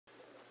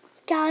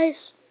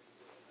Guys,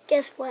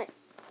 guess what?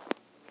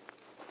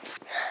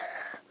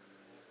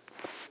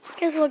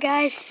 Guess what,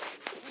 guys?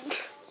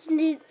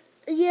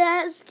 You're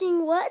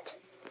asking what?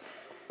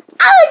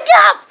 I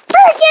got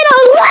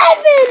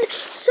freaking 11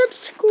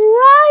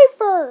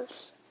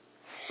 subscribers!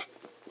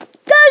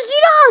 Guys,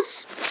 you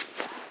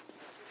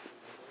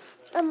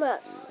know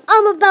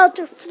I'm about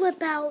to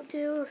flip out,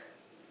 dude.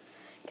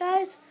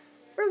 Guys,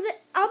 I'm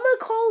gonna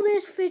call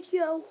this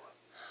video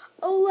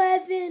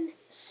 11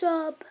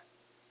 sub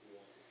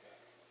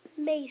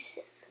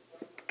Mason,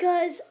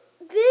 because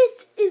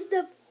this is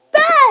the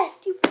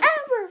best you've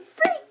ever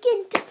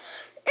freaking done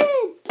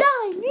in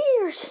 9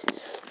 years.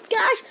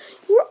 Guys,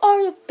 you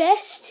are the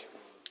best.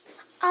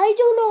 I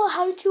don't know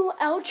how to do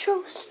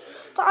outros,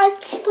 but I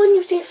keep on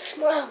using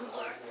Smile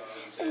more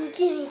in the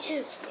beginning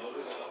too.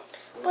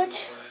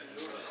 But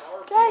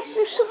guys,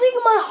 there's something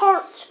in my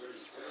heart.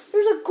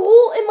 There's a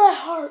goal in my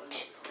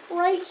heart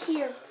right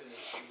here.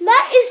 And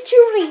that is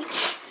to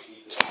reach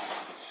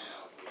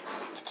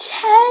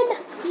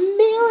 10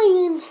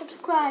 million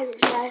subscribers,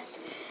 guys.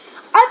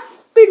 I've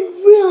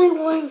been really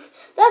wanting.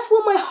 That's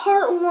what my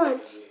heart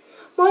wants.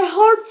 My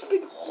heart's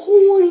been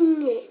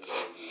holding it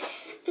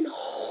and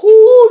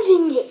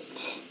holding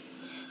it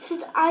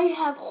since I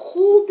have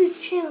hold this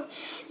channel.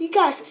 You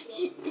guys,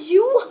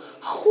 you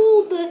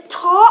hold the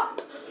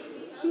top.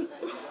 You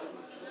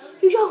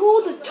can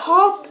hold the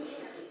top,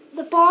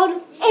 the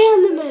bottom,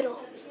 and the middle.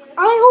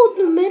 I hold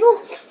the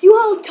middle. You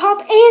hold top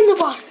and the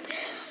bottom.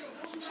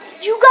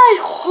 You guys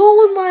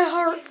hold my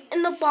heart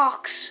in the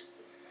box.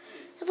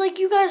 It's like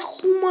you guys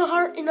hold my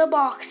heart in a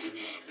box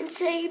and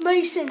say,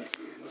 Mason,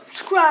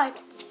 subscribe.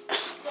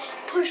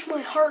 Push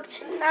my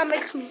heart, and that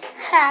makes me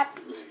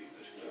happy.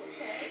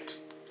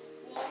 Just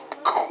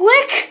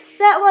click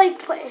that like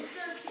button.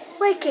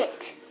 Click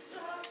it.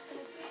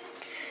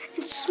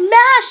 And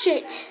smash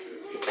it.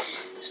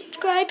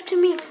 Subscribe to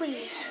me,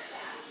 please.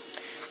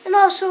 And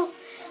also,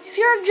 if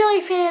you're a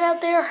Jelly fan out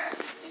there,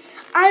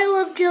 I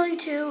love Jelly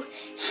too.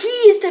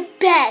 He's the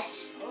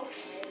best.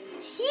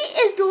 He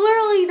is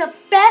literally the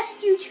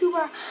best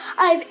YouTuber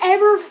I've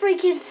ever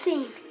freaking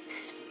seen.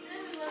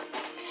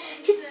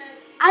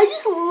 I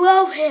just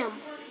love him.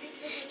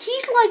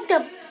 He's like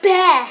the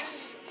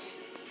best.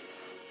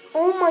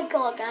 Oh my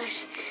god,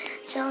 guys.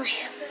 Jelly.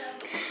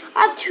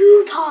 I have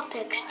 2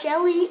 topics.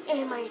 Jelly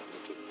and my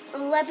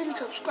 11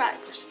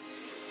 subscribers.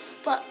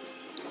 But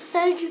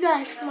thank you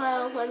guys for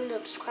my 11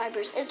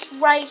 subscribers. It's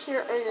right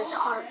here in this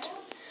heart.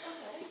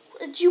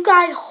 You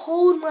guys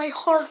hold my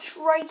heart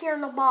right here in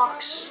the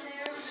box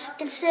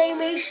and say,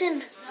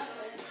 Mason,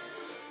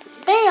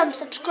 bam,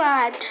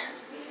 subscribed.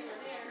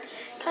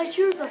 Guys,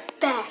 you're the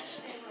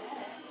best.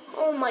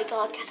 Oh my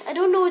god, guys, I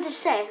don't know what to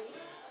say,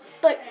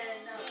 but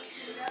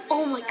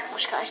oh my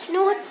gosh, guys, you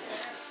know what?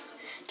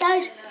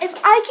 Guys, if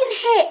I can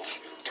hit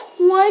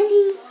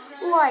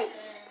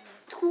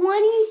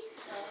 20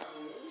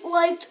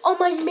 likes on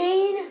my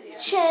main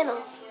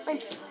channel, my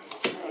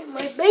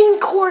main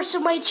course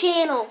of my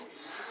channel,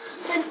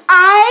 then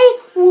I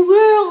will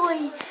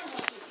literally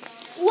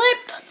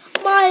flip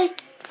my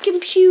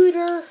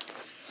computer.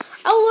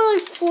 I will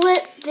literally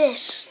flip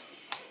this.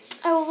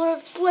 I will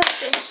literally flip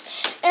this.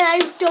 And I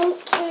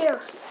don't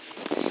care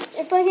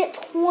if I get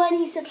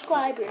 20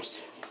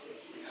 subscribers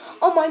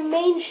on my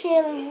main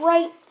channel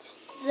right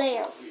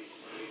there.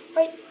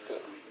 Right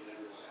there.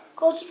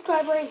 Go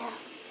subscribe right now.